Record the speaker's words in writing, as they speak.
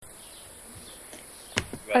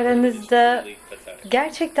Aranızda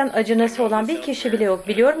gerçekten acınası olan bir kişi bile yok.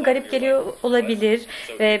 Biliyorum garip geliyor olabilir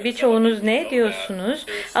ve birçoğunuz ne diyorsunuz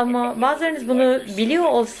ama bazılarınız bunu biliyor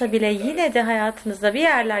olsa bile yine de hayatınızda bir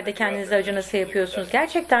yerlerde kendinize acınası yapıyorsunuz.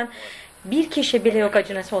 Gerçekten bir kişi bile yok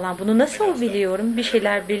acınası olan. Bunu nasıl biliyorum? Bir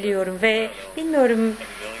şeyler biliyorum ve bilmiyorum,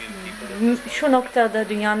 şu noktada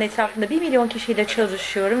dünyanın etrafında 1 milyon kişiyle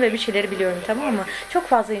çalışıyorum ve bir şeyleri biliyorum, tamam mı? Çok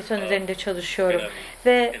fazla insan üzerinde çalışıyorum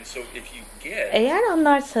ve eğer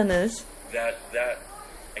anlarsanız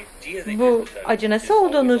bu acınası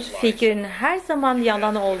olduğunuz fikrin her zaman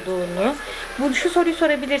yalan olduğunu, şu soruyu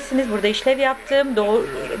sorabilirsiniz. Burada işlev yaptığım doğru,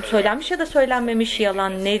 söylenmiş ya da söylenmemiş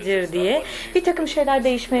yalan nedir diye bir takım şeyler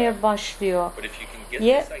değişmeye başlıyor.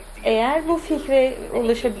 Eğer bu fikre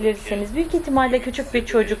ulaşabilirseniz, büyük ihtimalle küçük bir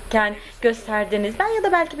çocukken gösterdinizden ya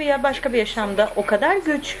da belki başka bir yaşamda o kadar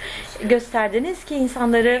güç gösterdiniz ki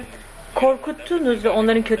insanları korkuttunuz ve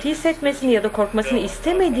onların kötü hissetmesini ya da korkmasını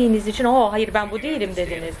istemediğiniz için hayır ben bu değilim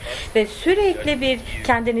dediniz. Ve sürekli bir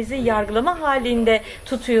kendinizi yargılama halinde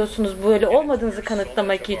tutuyorsunuz böyle olmadığınızı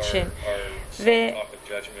kanıtlamak için. Ve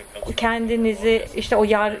kendinizi işte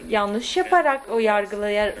yanlış yaparak o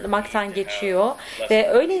yargılamaktan geçiyor ve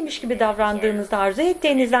öyleymiş gibi davrandığınızda arzu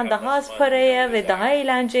ettiğinizden daha az paraya ve daha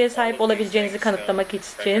eğlenceye sahip olabileceğinizi kanıtlamak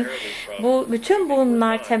için bütün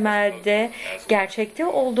bunlar temelde gerçekte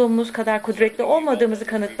olduğumuz kadar kudretli olmadığımızı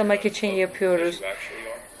kanıtlamak için yapıyoruz.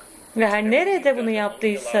 Ve her nerede bunu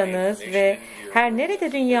yaptıysanız ve her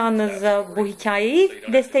nerede dünyanıza bu hikayeyi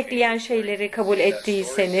destekleyen şeyleri kabul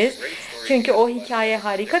ettiyseniz, çünkü o hikaye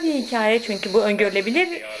harika bir hikaye, çünkü bu öngörülebilir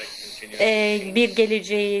bir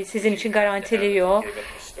geleceği sizin için garantiliyor.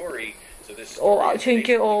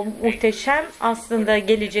 Çünkü o muhteşem aslında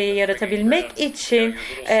geleceği yaratabilmek için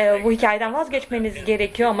bu hikayeden vazgeçmeniz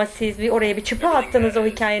gerekiyor ama siz oraya bir çıpa attınız, o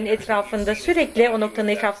hikayenin etrafında sürekli o noktanın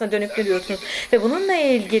etrafında dönüp duruyorsunuz ve bununla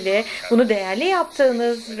ilgili bunu değerli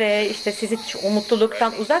yaptığınız ve işte sizi o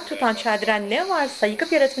mutluluktan uzak tutan, çeldiren ne varsa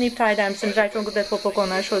yıkıp yaratımını iptal eder misiniz?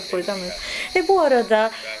 Ve bu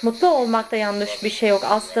arada mutlu olmakta yanlış bir şey yok.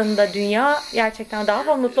 Aslında dünya gerçekten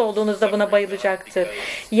daha mutlu olduğunuzda buna bayılacaktır.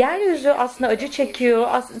 Yeryüzü aslında acı çekiyor.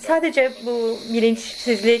 Sadece bu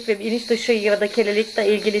bilinçsizlik ve bilinç dışı ya da kelilikle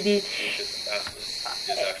ilgili değil.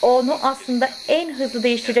 Onu aslında en hızlı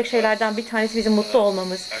değiştirecek şeylerden bir tanesi bizim mutlu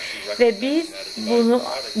olmamız. Ve biz bunu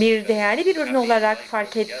bir değerli bir ürün olarak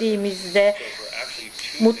fark ettiğimizde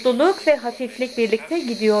mutluluk ve hafiflik birlikte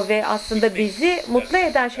gidiyor ve aslında bizi mutlu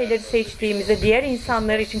eden şeyleri seçtiğimizde diğer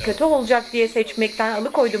insanlar için kötü olacak diye seçmekten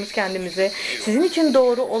alıkoyduğumuz kendimizi, sizin için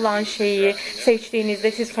doğru olan şeyi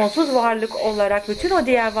seçtiğinizde siz sonsuz varlık olarak bütün o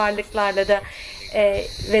diğer varlıklarla da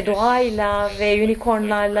ve doğayla ve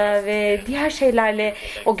unicornlarla ve diğer şeylerle,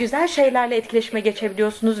 o güzel şeylerle etkileşime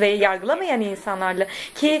geçebiliyorsunuz ve yargılamayan insanlarla,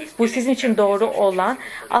 ki bu sizin için doğru olan,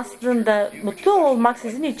 aslında mutlu olmak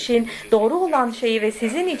sizin için doğru olan şeyi ve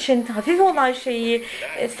sizin için hafif olan şeyi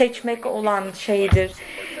seçmek olan şeydir.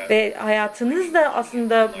 Ve hayatınız da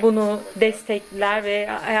aslında bunu destekler ve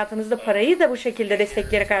hayatınızda parayı da bu şekilde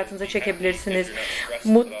destekleyerek hayatınıza çekebilirsiniz.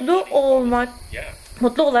 Mutlu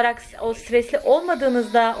olarak o stresli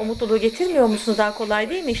olmadığınızda o mutluluğu getirmiyor musunuz? Daha kolay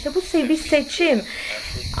değil mi? İşte bu bir seçim.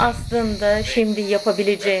 Aslında şimdi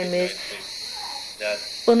yapabileceğimiz,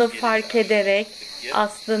 bunu fark ederek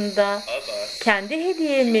aslında kendi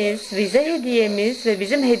hediyemiz, bize hediyemiz ve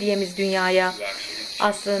bizim hediyemiz dünyaya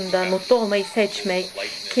aslında mutlu olmayı seçmek,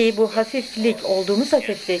 ki bu hafiflik, olduğumuz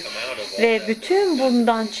hafiflik ve bütün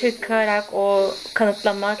bundan çıkarak o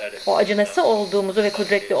kanıtlamak, o acınası olduğumuzu ve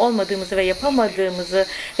kudretli olmadığımızı ve yapamadığımızı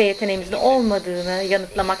ve yeteneğimizin olmadığını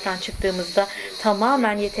yanıtlamaktan çıktığımızda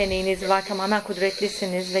tamamen yeteneğiniz var, tamamen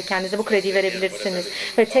kudretlisiniz ve kendinize bu krediyi verebilirsiniz.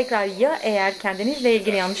 Ve tekrar, ya eğer kendinizle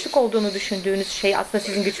ilgili yanlışlık olduğunu düşündüğünüz şey aslında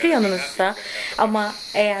sizin güçlü yanınızsa, ama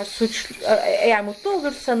eğer mutlu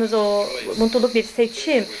olursanız o mutluluk bir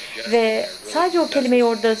seçim ve sadece o kelimeyi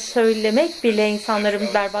orada söylemek bile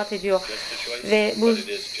insanları berbat ediyor ve bu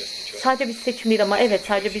sadece bir seçim değil, ama evet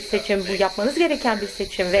sadece bir seçim, bu yapmanız gereken bir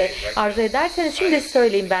seçim ve arzu ederseniz şimdi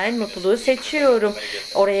söyleyin, ben mutluluğu seçiyorum,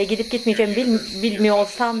 oraya gidip gitmeyeceğimi bilmiyor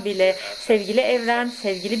olsam bile sevgili evren,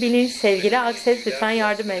 sevgili bilinç, sevgili akses lütfen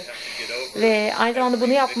yardım et. Ve aynı zamanda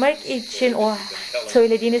bunu yapmak için o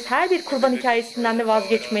söylediğiniz her bir kurban hikayesinden de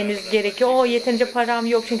vazgeçmeniz gerekiyor. Yeterince param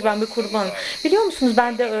yok çünkü ben bir kurbanım. Biliyor musunuz,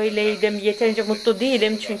 ben de öyleydim. Yeterince mutlu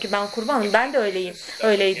değilim çünkü ben kurbanım. Ben de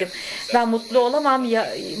öyleydim. Ben mutlu olamam,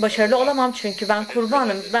 başarılı olamam çünkü ben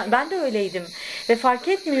kurbanım. Ben de öyleydim. Ve fark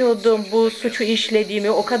etmiyordum bu suçu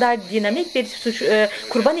işlediğimi, o kadar dinamik bir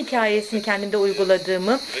kurban hikayesini kendimde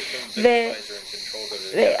uyguladığımı ve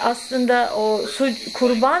Ve aslında o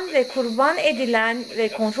kurban ve kurban edilen ve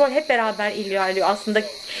kontrol hep beraber ilerliyor. Aslında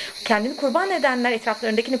kendini kurban edenler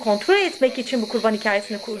etraflarındakini kontrol etmek için bu kurban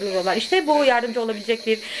hikayesini kuruyorlar. İşte bu yardımcı olabilecek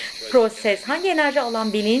bir proses. Hangi enerji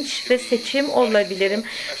alan bilinç ve seçim olabilirim?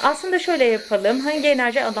 Aslında şöyle yapalım. Hangi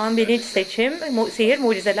enerji alan bilinç, seçim, sihir,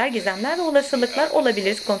 mucizeler, gizemler ve olasılıklar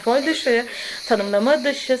olabiliriz? Kontrol dışı, tanımlama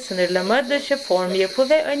dışı, sınırlama dışı, form, yapı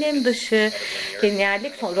ve önem dışı,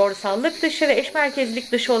 lineerlik, doğrusallık dışı ve eş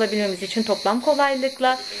merkezlik dışı olabilmemiz için toplam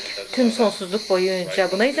kolaylıkla tüm sonsuzluk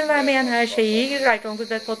boyunca buna izin vermeyen her şeyi Right, Wrong,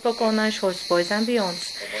 Good, Bad, Pot, Online, Shorts, Boys and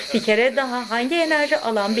Beyonds. Bir kere daha hangi enerji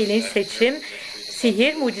alan bilinç, seçim,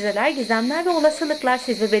 sihir, mucizeler, gizemler ve olasılıklar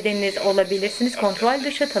siz ve bedeniniz olabilirsiniz. Kontrol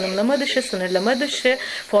dışı, tanımlama dışı, sınırlama dışı,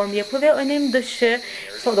 form, yapı ve önem dışı,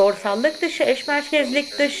 doğrusallık dışı, eş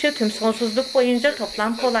merkezlik dışı, tüm sonsuzluk boyunca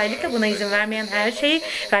toplam kolaylıkla buna izin vermeyen her şeyi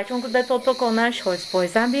Right, Wrong, Good, Bad, Pot, Online, Shorts,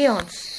 Boys and Beyonds.